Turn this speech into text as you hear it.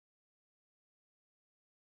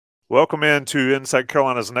Welcome into Inside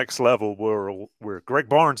Carolina's Next Level, where Greg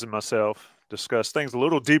Barnes and myself discuss things a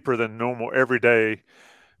little deeper than normal every day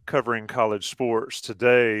covering college sports.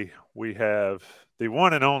 Today, we have the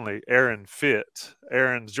one and only Aaron Fitt.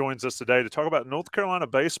 Aaron joins us today to talk about North Carolina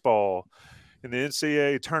baseball in the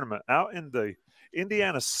NCAA tournament out in the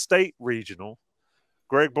Indiana State Regional.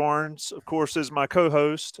 Greg Barnes, of course, is my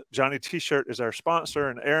co-host. Johnny T-Shirt is our sponsor.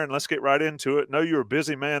 And Aaron, let's get right into it. I know you're a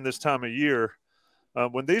busy man this time of year.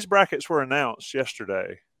 When these brackets were announced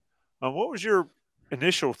yesterday, what was your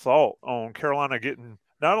initial thought on Carolina getting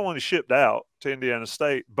not only shipped out to Indiana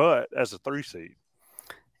State, but as a 3 seed?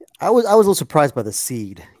 I was a little surprised by the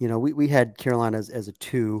seed. You know, we had Carolina as a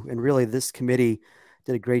 2, and really this committee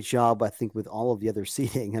did a great job, I think, with all of the other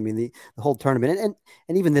seeding. I mean, the whole tournament,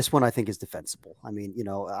 and even this one, I think, is defensible. I mean, you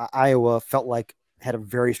know, Iowa felt like had a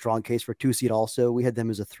very strong case for a 2 seed. Also, we had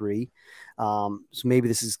them as a 3. So maybe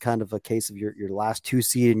this is kind of a case of your last 2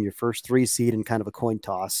 seed and your first 3 seed and kind of a coin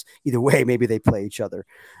toss. Either way, maybe they play each other.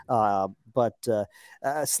 But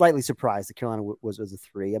slightly surprised that Carolina was a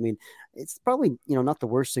 3. I mean, it's probably, not the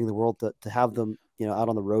worst thing in the world to have them, out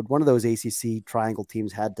on the road. One of those ACC triangle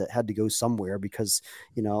teams had to go somewhere because,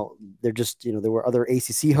 they're just, there were other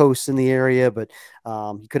ACC hosts in the area, but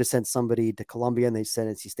you could have sent somebody to Columbia and they sent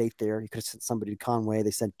NC State there. You could have sent somebody to Conway.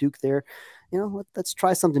 They sent Duke there. Let's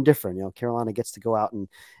try something different. Carolina gets to go out and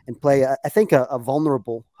play, I think, a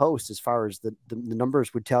vulnerable host as far as the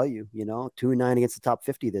numbers would tell you, 2-9 against the top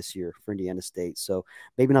 50 this year for Indiana State. So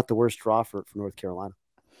maybe not the worst draw for North Carolina.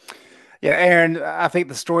 Yeah, Aaron, I think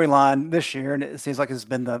the storyline this year, and it seems like it's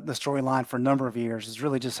been the storyline for a number of years, is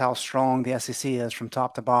really just how strong the SEC is from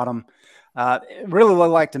top to bottom. It really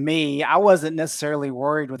looked like to me, I wasn't necessarily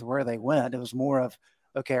worried with where they went. It was more of,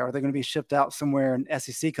 okay, are they going to be shipped out somewhere in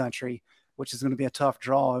SEC country, which is going to be a tough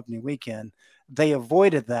draw opening weekend? They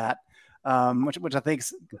avoided that, which I think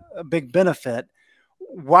is a big benefit.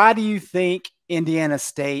 Why do you think Indiana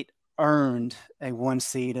State earned a 1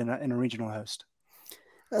 seed in a regional host?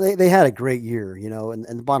 They had a great year, and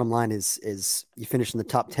the bottom line is you finish in the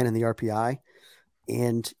top 10 in the RPI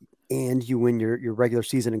and you win your regular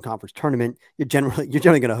season and conference tournament, you're generally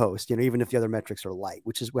going to host, even if the other metrics are light,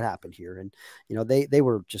 which is what happened here. And, they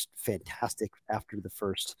were just fantastic after the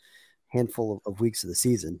first handful of weeks of the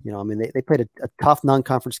season. They played a tough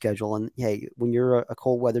non-conference schedule, and hey, when you're a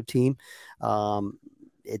cold weather team,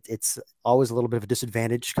 it's always a little bit of a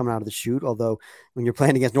disadvantage coming out of the chute. Although when you're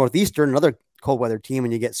playing against Northeastern, another cold weather team,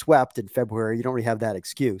 and you get swept in February, you don't really have that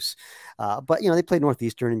excuse. But they played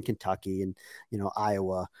Northeastern and Kentucky and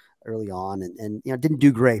Iowa early on, and didn't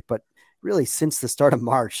do great. But really, since the start of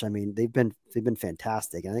March, I mean, they've been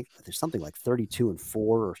fantastic. I think there's something like 32-4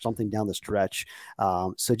 or something down the stretch.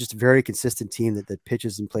 So just a very consistent team that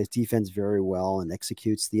pitches and plays defense very well and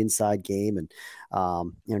executes the inside game, and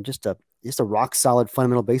just a rock solid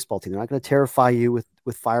fundamental baseball team. They're not going to terrify you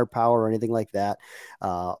with firepower or anything like that.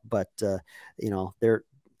 But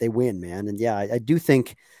they win, man. And yeah, I do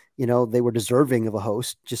think, they were deserving of a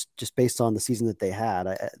host just based on the season that they had.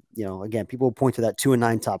 Again, people will point to that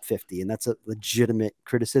 2-9 top 50, and that's a legitimate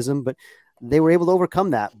criticism, but they were able to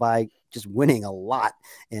overcome that by just winning a lot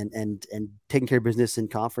and taking care of business in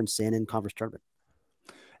conference and in conference tournament.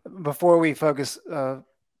 Before we focus,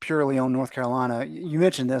 purely on North Carolina, you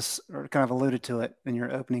mentioned this or kind of alluded to it in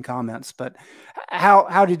your opening comments, but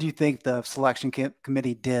how did you think the selection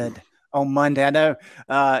committee did on Monday? I know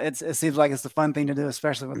it seems like it's the fun thing to do,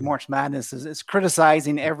 especially with March Madness, is it's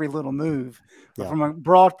criticizing every little move. But from a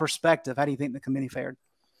broad perspective, how do you think the committee fared?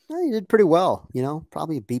 Well, you did pretty well,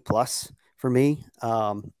 probably a B+ for me.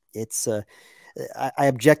 I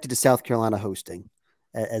objected to South Carolina hosting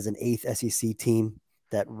as an 8th SEC team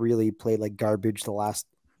that really played like garbage the last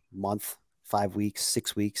month, 5 weeks,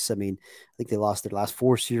 6 weeks. I mean, I think they lost their last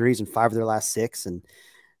 4 series and 5 of their last 6 and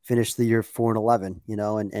finished the year 4-11,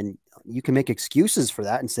 and you can make excuses for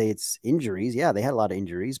that and say it's injuries. Yeah, they had a lot of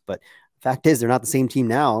injuries, but the fact is they're not the same team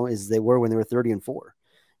now as they were when they were 30-4,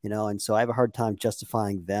 and so I have a hard time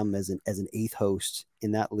justifying them as an 8th host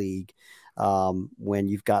in that league when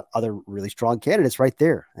you've got other really strong candidates right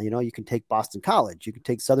there. You can take Boston College, you can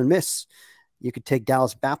take Southern Miss, you could take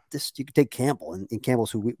Dallas Baptist, you could take Campbell, and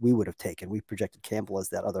Campbell's who we would have taken. We projected Campbell as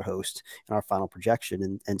that other host in our final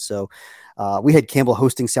projection. And so we had Campbell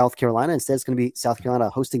hosting South Carolina. Instead, it's going to be South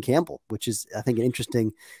Carolina hosting Campbell, which is, I think, an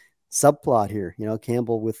interesting subplot here.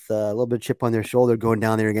 Campbell with a little bit of chip on their shoulder going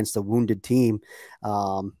down there against a wounded team.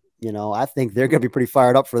 You know, I think they're going to be pretty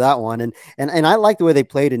fired up for that one. And I like the way they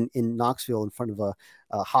played in Knoxville in front of a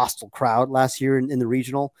hostile crowd last year in the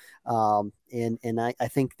regional. And I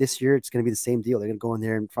think this year it's going to be the same deal. They're going to go in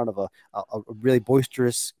there in front of a really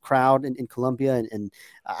boisterous crowd in Columbia. And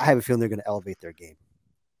I have a feeling they're going to elevate their game.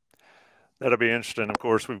 That'll be interesting. Of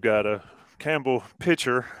course, we've got a Campbell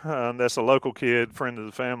pitcher. That's a local kid, friend of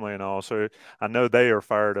the family and all. So I know they are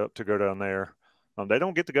fired up to go down there. They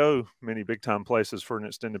don't get to go many big-time places for an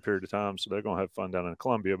extended period of time, so they're going to have fun down in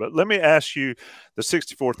Columbia. But let me ask you the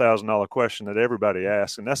 $64,000 question that everybody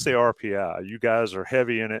asks, and that's the RPI. You guys are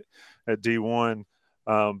heavy in it at D1.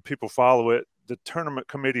 People follow it. The tournament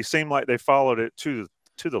committee seemed like they followed it to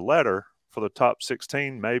the letter for the top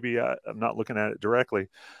 16. Maybe I'm not looking at it directly.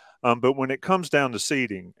 But when it comes down to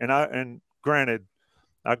seeding, and granted,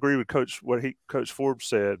 I agree with Coach Forbes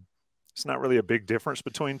said. It's not really a big difference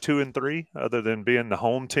between 2 and 3, other than being the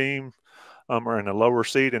home team or in a lower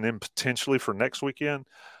seed, and then potentially for next weekend.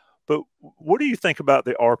 But what do you think about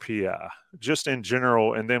the RPI, just in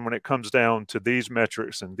general, and then when it comes down to these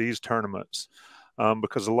metrics and these tournaments?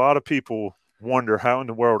 Because a lot of people wonder how in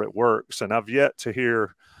the world it works, and I've yet to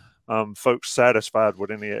hear folks satisfied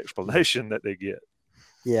with any explanation that they get.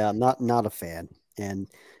 Yeah, I'm not a fan. And,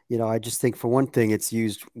 you know, I just think for one thing, it's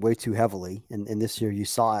used way too heavily. And this year you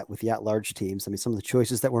saw it with the at-large teams. I mean, some of the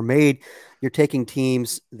choices that were made, you're taking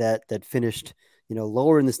teams that finished, you know,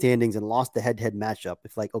 lower in the standings and lost the head-to-head matchup.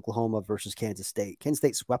 If like Oklahoma versus Kansas State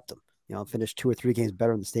swept them, you know, finished 2 or 3 games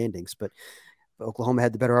better in the standings, but Oklahoma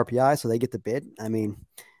had the better RPI, so they get the bid. I mean,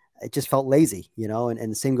 it just felt lazy, you know,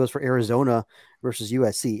 and the same goes for Arizona versus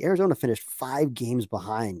USC. Arizona finished 5 games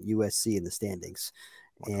behind USC in the standings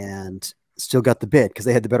and still got the bid because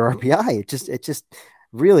they had the better RPI. It just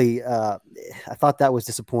really, I thought that was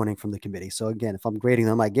disappointing from the committee. So again, if I'm grading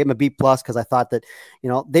them, I gave them a B+ because I thought that, you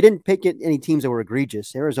know, they didn't pick any teams that were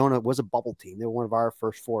egregious. Arizona was a bubble team. They were one of our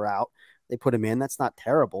first 4 out. They put them in. That's not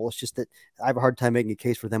terrible. It's just that I have a hard time making a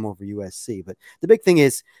case for them over USC. But the big thing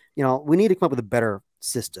is, you know, we need to come up with a better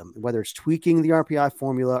system, whether it's tweaking the RPI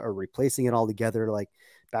formula or replacing it altogether like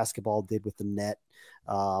basketball did with the net.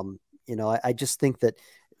 You know, I just think that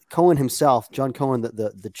Cohen himself, John Cohen,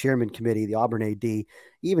 the chairman committee, the Auburn AD,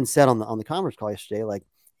 even said on the conference call yesterday, like,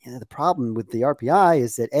 you know, the problem with the RPI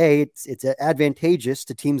is that it's advantageous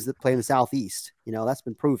to teams that play in the Southeast. You know, that's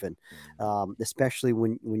been proven, especially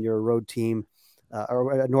when you're a road team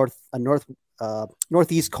or a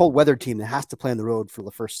Northeast cold weather team that has to play on the road for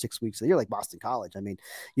the first 6 weeks of the year, like Boston College. I mean,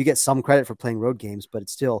 you get some credit for playing road games, but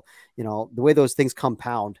it's still, you know, the way those things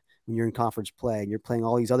compound when you're in conference play and you're playing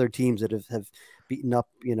all these other teams that have beaten up,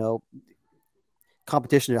 you know,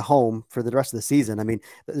 competition at home for the rest of the season. I mean,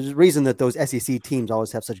 there's a reason that those SEC teams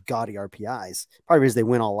always have such gaudy RPIs. Part of it is they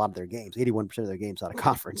win a lot of their games, 81% of their games out of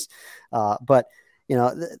conference. But, you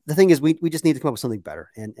know, the thing is we just need to come up with something better.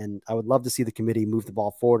 And I would love to see the committee move the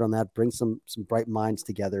ball forward on that, bring some bright minds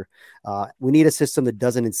together. We need a system that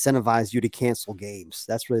doesn't incentivize you to cancel games.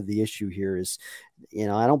 That's really the issue here is, you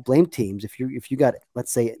know, I don't blame teams. If you got,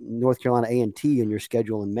 let's say, North Carolina A&T in your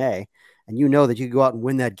schedule in May, and you know that you could go out and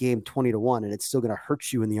win that game 20-1 and it's still going to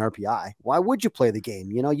hurt you in the RPI. Why would you play the game?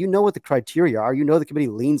 You know what the criteria are. You know the committee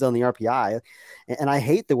leans on the RPI. And I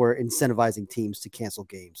hate that we're incentivizing teams to cancel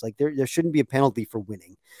games. Like there shouldn't be a penalty for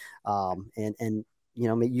winning. And you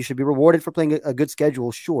know, you should be rewarded for playing a good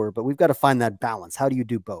schedule, sure, but we've got to find that balance. How do you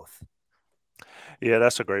do both? Yeah,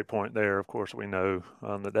 that's a great point there. Of course, we know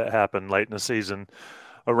that happened late in the season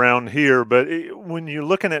around here. But when you're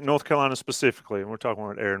looking at North Carolina specifically, and we're talking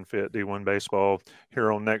about Aaron Fitt, D1 baseball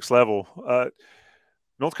here on Next Level,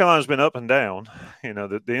 North Carolina's been up and down. You know,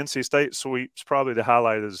 the NC State sweep's probably the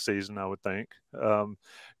highlight of the season, I would think.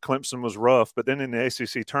 Clemson was rough, but then in the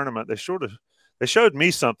ACC tournament, they showed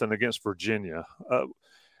me something against Virginia.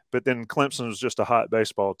 But then Clemson was just a hot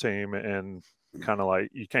baseball team and kind of like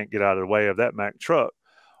you can't get out of the way of that Mack truck.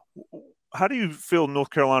 How do you feel North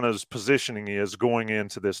Carolina's positioning is going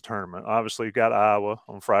into this tournament? Obviously, you got Iowa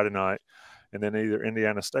on Friday night and then either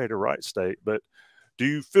Indiana State or Wright State. But do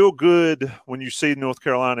you feel good when you see North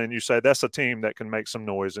Carolina and you say that's a team that can make some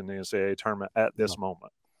noise in the NCAA tournament at this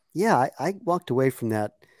moment? Yeah, I walked away from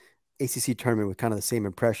that ACC tournament with kind of the same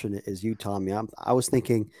impression as you, Tommy. I was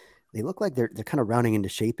thinking they look like they're kind of rounding into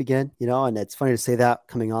shape again, you know, and it's funny to say that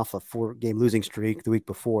coming off a 4-game losing streak the week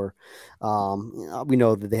before. We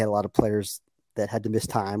know that they had a lot of players that had to miss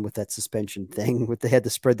time with that suspension thing, they had to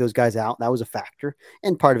spread those guys out. That was a factor.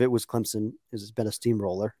 And part of it was Clemson has been a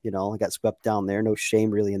steamroller, you know, got swept down there. No shame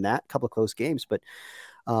really in that. A couple of close games, but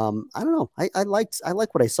I don't know. I like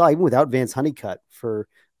what I saw, even without Vance Honeycutt for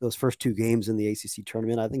those first 2 games in the ACC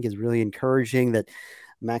tournament. I think is really encouraging that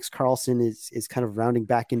Max Carlson is kind of rounding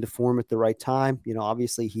back into form at the right time.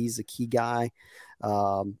 Obviously he's a key guy.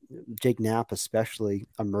 Jake Knapp especially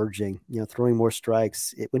emerging, throwing more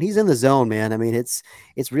strikes. When he's in the zone, man, I mean, it's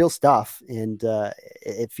real stuff. And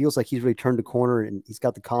it feels like he's really turned the corner, and he's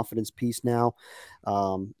got the confidence piece now.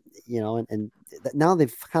 And now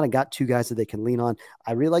they've kind of got two guys that they can lean on.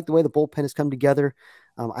 I really like the way the bullpen has come together.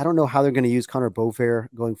 I don't know how they're going to use Connor Beaufair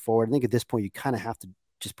going forward. I think at this point you kind of have to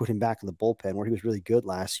just put him back in the bullpen where he was really good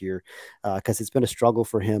last year, because it's been a struggle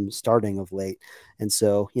for him starting of late. And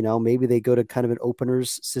so, maybe they go to kind of an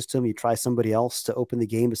openers system. You try somebody else to open the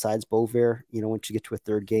game besides Beaufair, once you get to a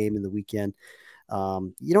third game in the weekend.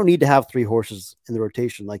 You don't need to have three horses in the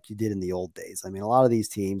rotation like you did in the old days. I mean, a lot of these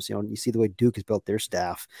teams, you see the way Duke has built their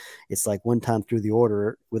staff. It's like one time through the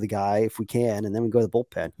order with a guy if we can, and then we go to the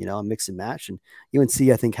bullpen, and mix and match. And UNC,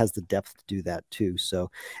 I think, has the depth to do that too.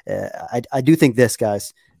 So I do think this,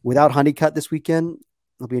 guys, without Honeycutt this weekend,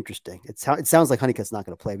 it'll be interesting. It sounds like Honeycutt's not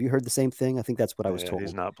going to play. Have you heard the same thing? I think that's what I was told.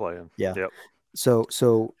 He's not playing. Yeah. Yep.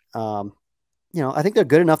 So I think they're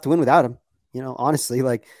good enough to win without him. Honestly,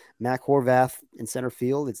 like Mac Horvath in center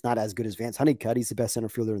field, it's not as good as Vance Honeycutt. He's the best center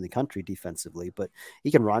fielder in the country defensively, but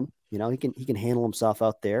he can run. He can handle himself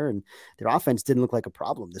out there, and their offense didn't look like a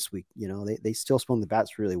problem this week. They still swung the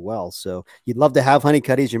bats really well. So you'd love to have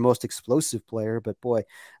Honeycutt as your most explosive player, but boy,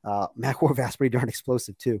 Mac Horvath's pretty darn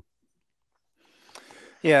explosive too.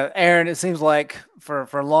 Yeah, Aaron, it seems like for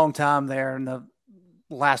a long time there in the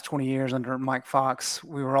last 20 years under Mike Fox,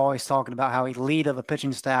 we were always talking about how elite of a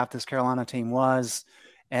pitching staff this Carolina team was.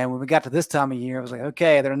 And when we got to this time of year, it was like,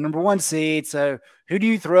 okay, they're number 1 seed. So who do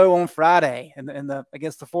you throw on Friday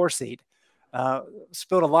against the 4 seed?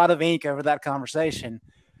 Spilled a lot of ink over that conversation.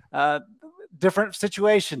 Different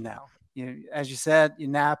situation now. As you said,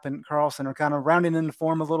 Knapp and Carlson are kind of rounding into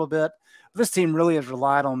form a little bit. This team really has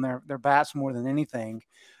relied on their bats more than anything.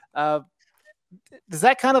 Does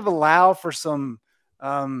that kind of allow for some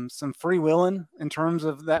freewheeling in terms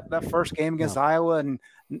of that first game against Iowa, and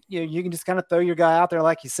you can just kind of throw your guy out there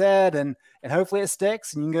like you said, and hopefully it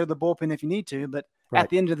sticks, and you can go to the bullpen if you need to. But at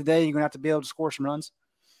the end of the day, you're gonna have to be able to score some runs.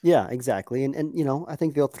 Yeah, exactly. And I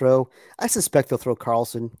think I suspect they'll throw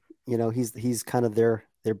Carlson. He's kind of their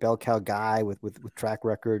bell cow guy with track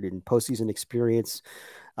record and postseason experience.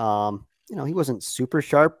 He wasn't super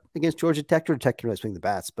sharp against Georgia Tech. Georgia Tech can really swing the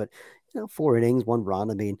bats, but 4 innings, 1 run.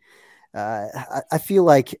 I mean, I feel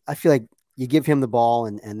like you give him the ball,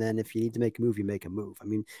 and then if you need to make a move, you make a move. I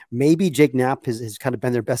mean, maybe Jake Knapp has kind of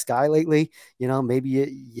been their best guy lately.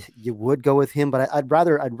 Maybe you would go with him, but I'd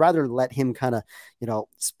rather let him kind of,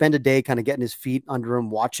 spend a day kind of getting his feet under him,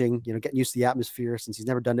 watching, getting used to the atmosphere since he's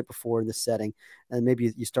never done it before in this setting. And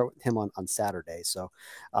maybe you start with him on Saturday. So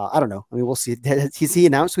I don't know. I mean, we'll see. Has he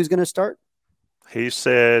announced who's going to start? He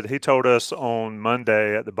told us on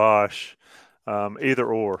Monday at the Bosch,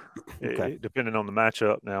 either or, depending on the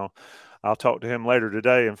matchup. Now, I'll talk to him later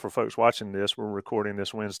today. And for folks watching this, we're recording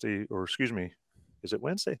this Wednesday, or excuse me, is it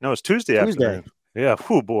Wednesday? No, it's Tuesday afternoon. Yeah.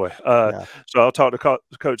 Oh boy. So I'll talk to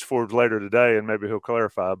Coach Forbes later today, and maybe he'll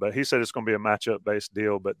clarify. But he said it's going to be a matchup based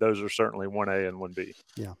deal. But those are certainly 1A and 1B.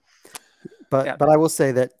 Yeah. But I will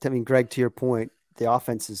say that, I mean, Greg, to your point, the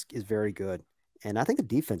offense is very good. And I think the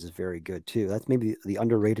defense is very good too. That's maybe the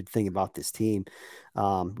underrated thing about this team.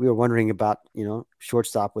 We were wondering about,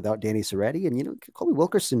 shortstop without Danny Soretti, and, Colby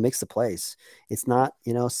Wilkerson makes the plays. It's not,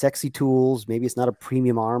 sexy tools. Maybe it's not a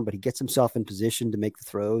premium arm, but he gets himself in position to make the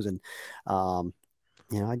throws. And, I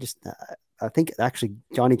think actually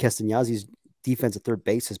Johnny Castagnazzi's defense at third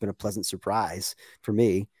base has been a pleasant surprise for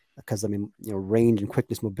me. Because, I mean, range and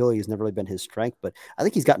quickness, mobility has never really been his strength, but I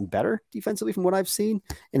think he's gotten better defensively from what I've seen.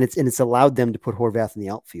 And it's allowed them to put Horvath in the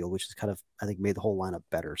outfield, which has kind of, I think, made the whole lineup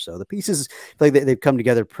better. So the pieces, I feel like they've come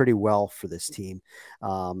together pretty well for this team.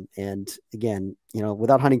 And again,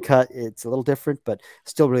 without Honeycutt, it's a little different, but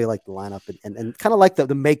still really like the lineup and kind of like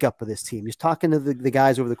the makeup of this team. Just talking to the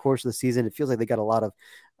guys over the course of the season, it feels like they got a lot of,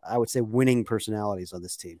 I would say, winning personalities on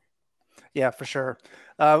this team. Yeah, for sure.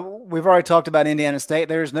 We've already talked about Indiana State.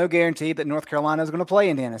 There's no guarantee that North Carolina is going to play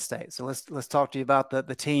Indiana State. So let's talk to you about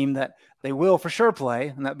the team that they will for sure play,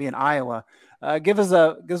 and that being Iowa. Give us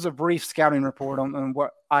a brief scouting report on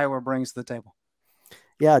what Iowa brings to the table.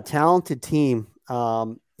 Yeah, talented team.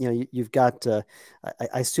 You've got.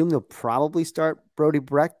 I assume they'll probably start Brody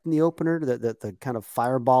Brecht in the opener, the kind of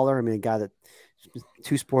fireballer. I mean, a guy that.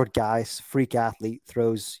 Two-sport guy, freak athlete,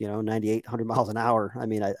 throws 98, 100 miles an hour. I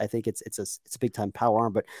mean, I think it's a big time power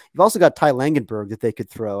arm. But you've also got Ty Langenberg that they could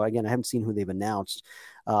throw. Again, I haven't seen who they've announced,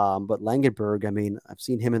 but Langenberg. I mean, I've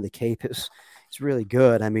seen him in the Cape. really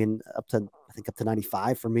good. I mean, up to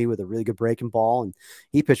 95 for me with a really good breaking ball, and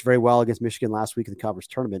he pitched very well against Michigan last week in the conference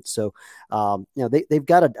tournament. So, they've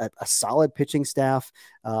got a solid pitching staff.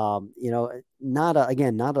 Not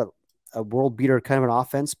a world beater kind of an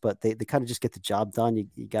offense, but they kind of just get the job done.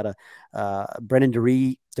 You got a Brendan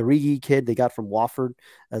DeRigi kid they got from Wofford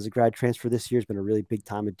as a grad transfer this year has been a really big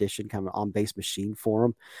time addition, kind of an on base machine for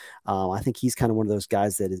him. I think he's kind of one of those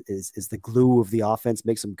guys that is the glue of the offense,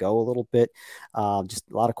 makes them go a little bit.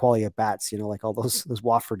 Just a lot of quality at bats, like all those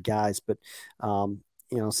Wofford guys. But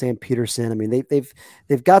Sam Peterson, I mean,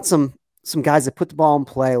 they've got some guys that put the ball in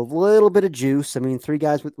play, a little bit of juice. I mean, 3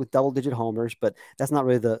 guys with double-digit homers, but that's not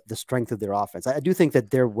really the strength of their offense. I do think that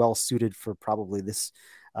they're well suited for probably this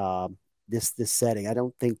setting. I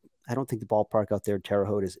don't think the ballpark out there in Terre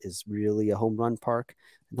Haute is really a home run park.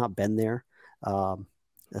 I've not been there.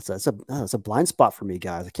 That's a blind spot for me,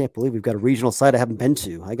 guys. I can't believe we've got a regional site I haven't been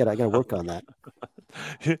to. I got to work on that.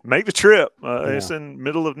 Make the trip. It's in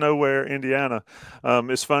middle of nowhere, Indiana.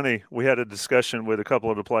 It's funny. We had a discussion with a couple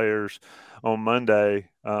of the players on Monday.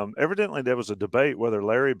 Evidently, there was a debate whether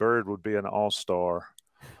Larry Bird would be an all-star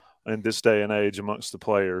in this day and age amongst the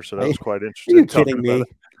players. So that was quite interesting. Are you kidding me?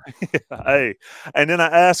 Hey, and then I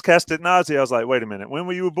asked Castagnazzi, I was like, wait a minute, when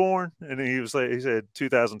were you born? And he said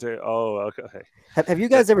 2010. Oh, okay. Have you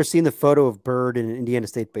guys ever seen the photo of Bird in an Indiana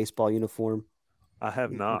State baseball uniform? I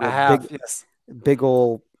have not. I have, yes. Big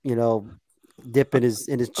old, dip in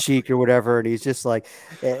his cheek or whatever, and he's just like,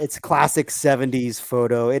 it's a classic 70s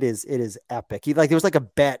photo. It is epic. There was like a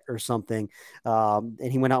bet or something,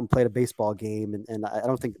 and he went out and played a baseball game, and I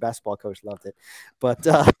don't think the basketball coach loved it, but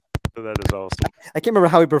that is awesome. I can't remember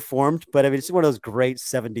how he performed, but I mean, it's one of those great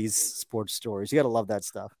 70s sports stories. You got to love that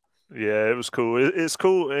stuff. Yeah, it was cool. It's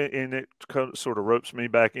cool, and it sort of ropes me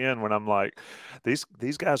back in when I'm like, these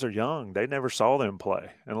guys are young. They never saw them play,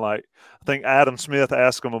 and like I think Adam Smith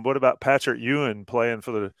asked him, "What about Patrick Ewing playing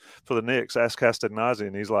for the Knicks?" Asked Castagnazzi,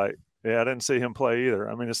 and he's like, "Yeah, I didn't see him play either."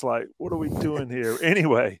 I mean, it's like, what are we doing here?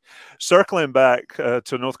 Anyway, circling back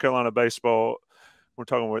to North Carolina baseball, we're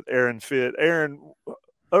talking with Aaron Fitt. Aaron,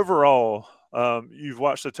 overall, you've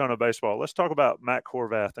watched a ton of baseball. Let's talk about Mac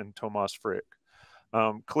Horvath and Tomas Frick.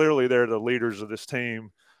 Clearly, they're the leaders of this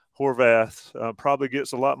team. Horvath probably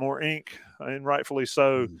gets a lot more ink, and rightfully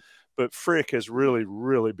so. But Frick has really,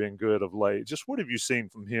 really been good of late. Just what have you seen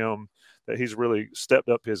from him that he's really stepped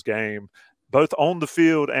up his game, both on the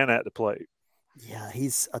field and at the plate? Yeah,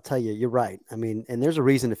 I'll tell you, you're right. I mean, and there's a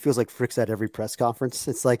reason it feels like Frick's at every press conference.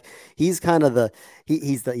 It's like he's kind of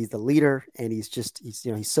he's the leader, and he's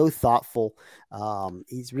so thoughtful.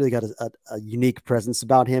 He's really got a unique presence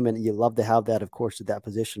about him, and you love to have that, of course, at that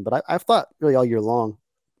position. But I've thought really all year long,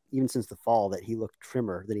 even since the fall, that he looked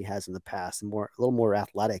trimmer than he has in the past and a little more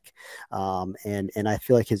athletic. And I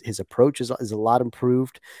feel like his approach is a lot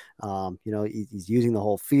improved. He's using the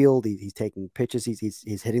whole field. He's taking pitches.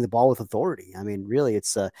 He's hitting the ball with authority. I mean, really,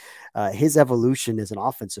 it's his evolution as an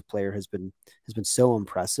offensive player has been so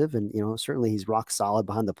impressive. And, certainly he's rock solid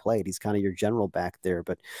behind the plate. He's kind of your general back there,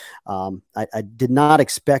 but I did not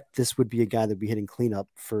expect this would be a guy that'd be hitting cleanup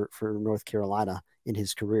for North Carolina in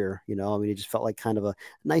his career. I mean, he just felt like kind of a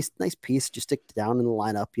nice piece, just stick down in the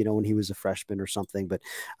lineup, when he was a freshman or something. But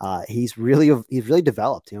he's really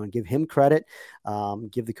developed, and give him credit,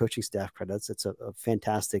 give the coaching staff credit. It's a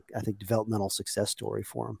fantastic, I think, developmental success story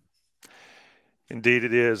for him. Indeed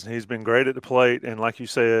it is. He's been great at the plate, and like you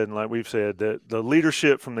said, and like we've said, that the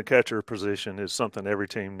leadership from the catcher position is something every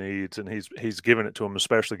team needs, and he's given it to them,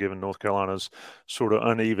 especially given North Carolina's sort of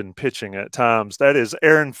uneven pitching at times. That is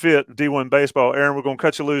Aaron Fitt, D1 Baseball. Aaron, we're going to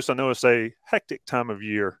cut you loose. I know it's a hectic time of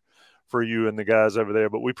year for you and the guys over there,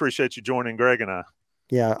 but we appreciate you joining Greg and I.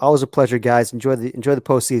 Yeah, always a pleasure, guys. Enjoy the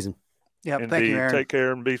postseason. Yeah, thank you, Aaron. Take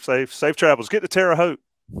care and be safe. Safe travels. Get to Terre Haute.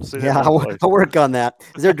 Yeah, I'll work on that.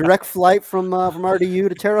 Is there a direct flight from RDU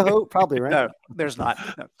to Terre Haute? Probably, right? No, there's not.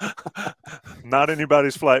 No. Not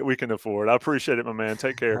anybody's flight we can afford. I appreciate it, my man.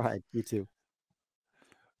 Take care. All right, you too.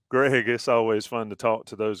 Greg, it's always fun to talk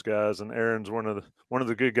to those guys, and Aaron's one of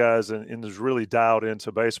the good guys and is really dialed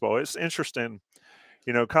into baseball. It's interesting,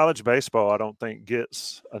 college baseball I don't think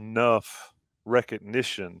gets enough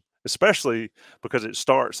recognition, especially because it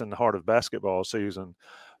starts in the heart of basketball season.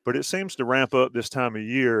 But it seems to ramp up this time of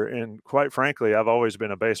year. And quite frankly, I've always been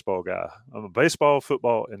a baseball guy. I'm a baseball,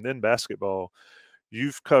 football, and then basketball.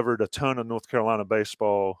 You've covered a ton of North Carolina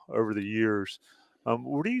baseball over the years.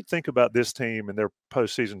 What do you think about this team and their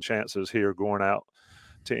postseason chances here going out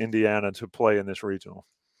to Indiana to play in this regional?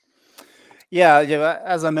 Yeah,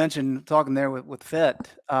 as I mentioned, talking there with Fitt,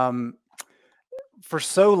 for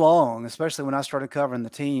so long, especially when I started covering the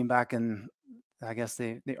team back in I guess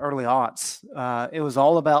the early aughts, it was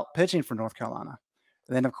all about pitching for North Carolina.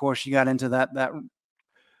 And then, of course, you got into that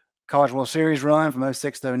College World Series run from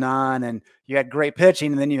 06 to 09, and you had great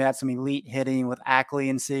pitching, and then you had some elite hitting with Ackley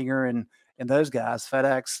and Seager and those guys,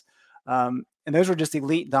 FedEx. And those were just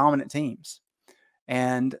elite dominant teams.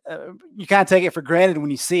 And you kind of take it for granted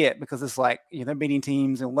when you see it, because it's like, they're beating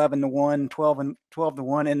teams 11-1,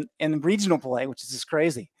 12-1 in regional play, which is just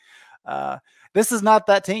crazy. This is not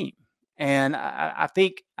that team. And I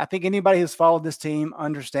think anybody who's followed this team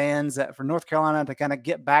understands that for North Carolina to kind of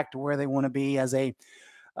get back to where they want to be as a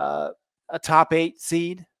top 8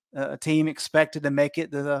 seed, a team expected to make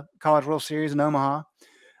it to the College World Series in Omaha,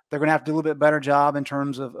 they're going to have to do a little bit better job in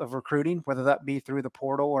terms of recruiting, whether that be through the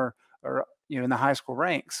portal or in the high school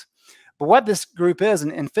ranks. But what this group is,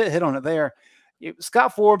 and Fitt hit on it there,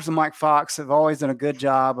 Scott Forbes and Mike Fox have always done a good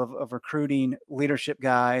job of recruiting leadership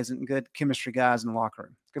guys and good chemistry guys in the locker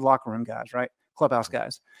room, good locker room guys, right? Clubhouse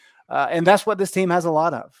guys. And that's what this team has a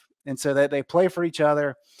lot of. And so they play for each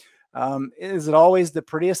other. Is it always the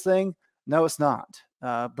prettiest thing? No, it's not.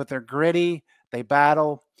 But they're gritty. They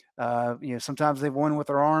battle. Sometimes they've won with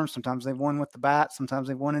their arms. Sometimes they've won with the bat. Sometimes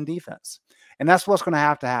they've won in defense. And that's what's going to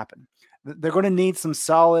have to happen. They're going to need some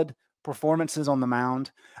solid performances on the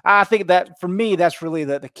mound. I think that, for me, that's really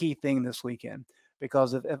the key thing this weekend.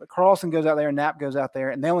 Because if Carlson goes out there and Knapp goes out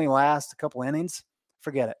there and they only last a couple innings,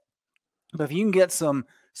 forget it. But if you can get some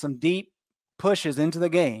deep pushes into the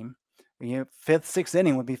game, 5th, 6th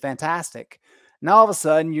inning would be fantastic. Now all of a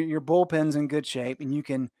sudden your bullpen's in good shape and you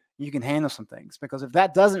can handle some things. Because if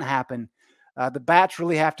that doesn't happen, the bats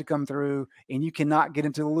really have to come through, and you cannot get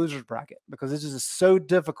into the loser's bracket, because this is so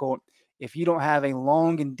difficult if you don't have a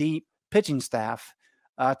long and deep pitching staff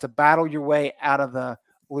to battle your way out of the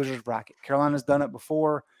loser's bracket. Carolina's done it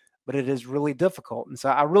before, but it is really difficult. And so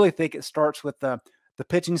I really think it starts with the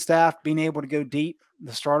pitching staff being able to go deep,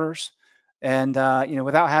 the starters, and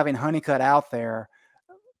without having Honeycutt out there,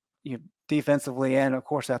 defensively and of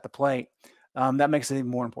course at the plate, that makes it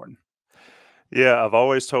even more important. Yeah, I've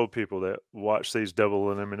always told people that watch these double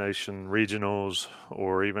elimination regionals,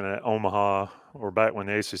 or even at Omaha, or back when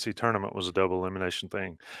the ACC tournament was a double elimination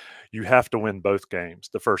thing, you have to win both games,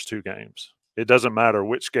 the first 2 games. It doesn't matter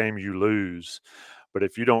which game you lose, but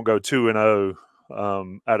if you don't go 2-0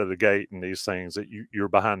 out of the gate in these things, that you're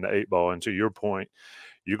behind the 8 ball. And to your point,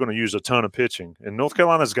 you're going to use a ton of pitching. And North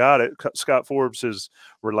Carolina's got it. Scott Forbes has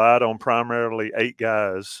relied on primarily 8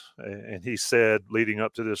 guys, and he said leading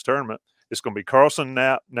up to this tournament, it's going to be Carlson,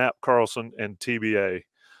 Knapp, Carlson, and TBA,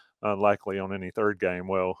 likely on any 3rd game.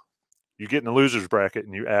 Well, you get in the loser's bracket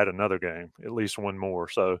and you add another game, at least one more.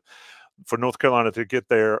 So for North Carolina to get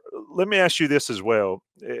there, let me ask you this as well,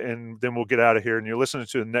 and then we'll get out of here. And you're listening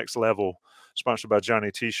to The Next Level, sponsored by Johnny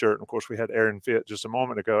T-Shirt. And, of course, we had Aaron Fitt just a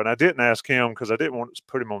moment ago. And I didn't ask him because I didn't want to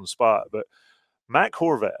put him on the spot. But Mac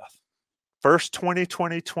Horvath, first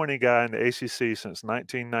 20-20-20 guy in the ACC since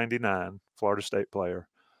 1999, Florida State player.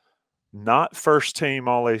 Not first team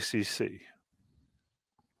All-ACC.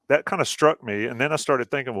 That kind of struck me. And then I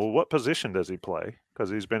started thinking, well, what position does he play? Because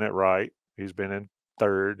he's been at right. He's been in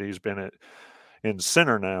third. He's been in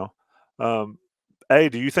center now. A,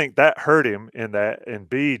 do you think that hurt him in that? And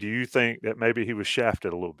B, do you think that maybe he was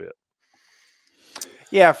shafted a little bit?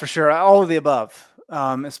 Yeah, for sure. All of the above,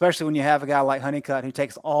 especially when you have a guy like Honeycutt who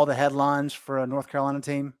takes all the headlines for a North Carolina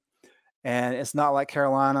team. And it's not like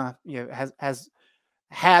Carolina has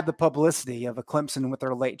had the publicity of a Clemson with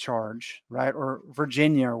their late charge, right? Or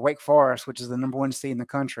Virginia or Wake Forest, which is the #1 seed in the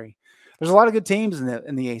country. There's a lot of good teams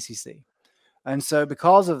in the ACC. And so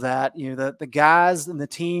because of that, the guys and the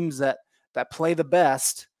teams that play the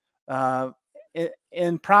best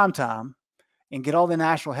in prime time and get all the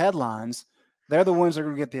national headlines, they're the ones that are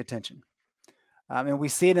going to get the attention. And we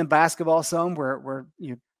see it in basketball some where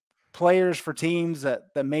players for teams that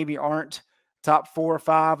maybe aren't top 4 or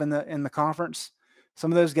 5 in the conference, some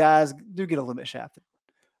of those guys do get a little bit shafted.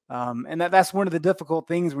 And that's one of the difficult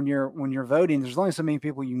things when you're voting. There's only so many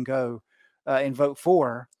people you can go and vote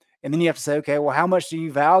for. And then you have to say, okay, well, how much do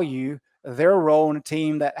you value their role in a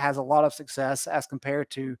team that has a lot of success as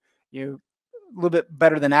compared to a little bit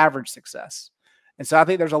better than average success? And so I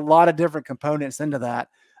think there's a lot of different components into that.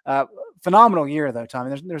 Phenomenal year, though,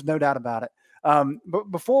 Tommy. There's no doubt about it.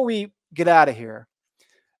 But before we get out of here,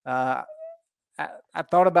 I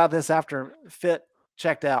thought about this after Fitt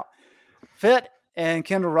checked out. Fitt and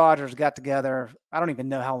Kendall Rogers got together. I don't even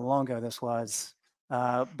know how long ago this was.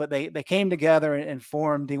 But they came together and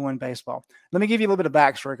formed D1 Baseball. Let me give you a little bit of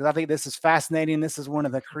backstory, because I think this is fascinating. This is one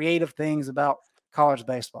of the creative things about college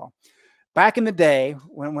baseball. Back in the day,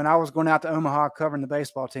 when I was going out to Omaha covering the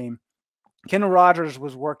baseball team, Kendall Rogers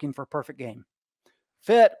was working for Perfect Game.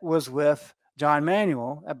 Fitt was with John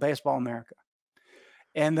Manuel at Baseball America.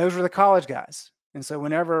 And those were the college guys. And so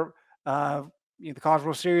whenever the College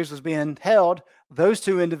World Series was being held, those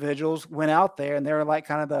two individuals went out there and they were like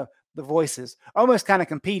kind of the voices, almost kind of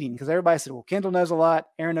competing, because everybody said, well, Kendall knows a lot,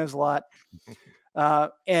 Aaron knows a lot.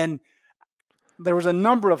 And there was a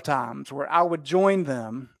number of times where I would join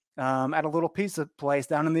them at a little pizza place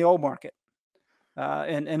down in the Old Market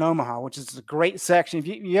in Omaha, which is a great section. If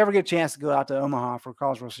you ever get a chance to go out to Omaha for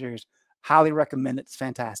College World Series, highly recommend it. It's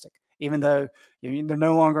fantastic. Even though they're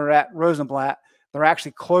no longer at Rosenblatt, they're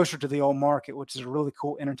actually closer to the Old Market, which is a really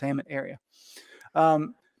cool entertainment area.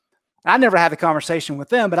 I never had the conversation with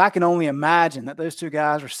them, but I can only imagine that those two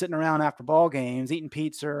guys were sitting around after ball games, eating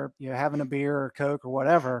pizza, or, having a beer or Coke or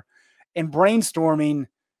whatever, and brainstorming,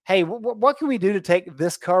 hey, what can we do to take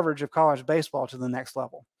this coverage of college baseball to the next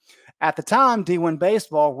level? At the time, D1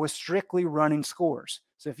 Baseball was strictly running scores.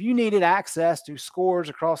 So if you needed access to scores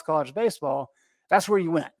across college baseball, that's where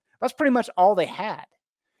you went. That's pretty much all they had.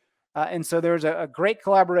 And so there's a great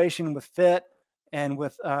collaboration with Fitt and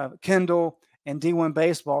with Kendall and D1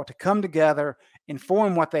 Baseball to come together and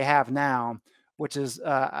form what they have now, which is,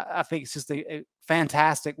 I think it's just a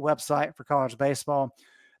fantastic website for college baseball.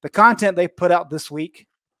 The content they put out this week,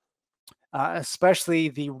 especially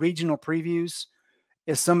the regional previews,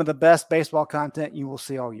 is some of the best baseball content you will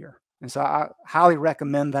see all year. And so I highly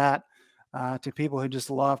recommend that to people who just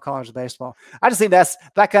love college baseball. I just think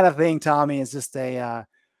that kind of thing, Tommy, is just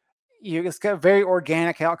it's got very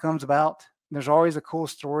organic how it comes about. There's always a cool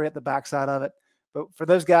story at the backside of it. But for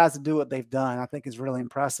those guys to do what they've done, I think is really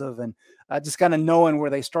impressive. And just kind of knowing where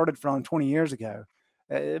they started from 20 years ago,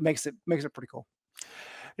 it makes it pretty cool.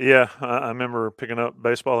 Yeah, I remember picking up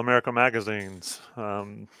Baseball America magazines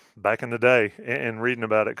back in the day and reading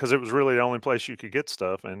about it, because it was really the only place you could get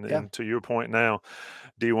stuff. And to your point now,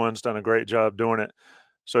 D1's done a great job doing it.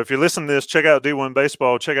 So if you listen to this, check out D1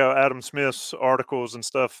 Baseball. Check out Adam Smith's articles and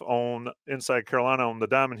stuff on Inside Carolina on the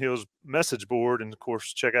Diamond Hills message board. And, of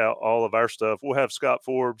course, check out all of our stuff. We'll have Scott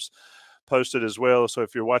Forbes posted as well. So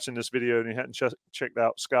if you're watching this video and you hadn't checked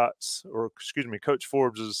out Coach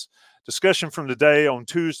Forbes's discussion from today on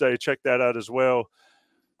Tuesday, check that out as well.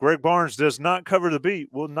 Greg Barnes does not cover the beat,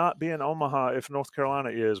 will not be in Omaha if North Carolina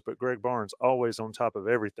is, but Greg Barnes always on top of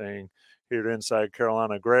everything here at Inside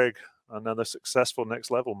Carolina. Greg, another successful next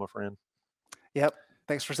level, my friend. Yep.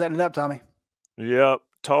 Thanks for setting it up, Tommy. Yep.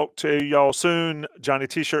 Talk to y'all soon. Johnny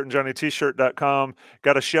T-Shirt and JohnnyT-Shirt.com.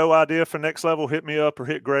 Got a show idea for next level? Hit me up or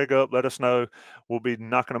hit Greg up. Let us know. We'll be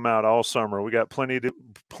knocking them out all summer. We got plenty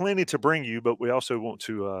to bring you, but we also want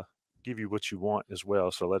to give you what you want as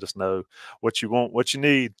well. So let us know what you want, what you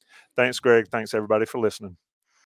need. Thanks, Greg. Thanks, everybody, for listening.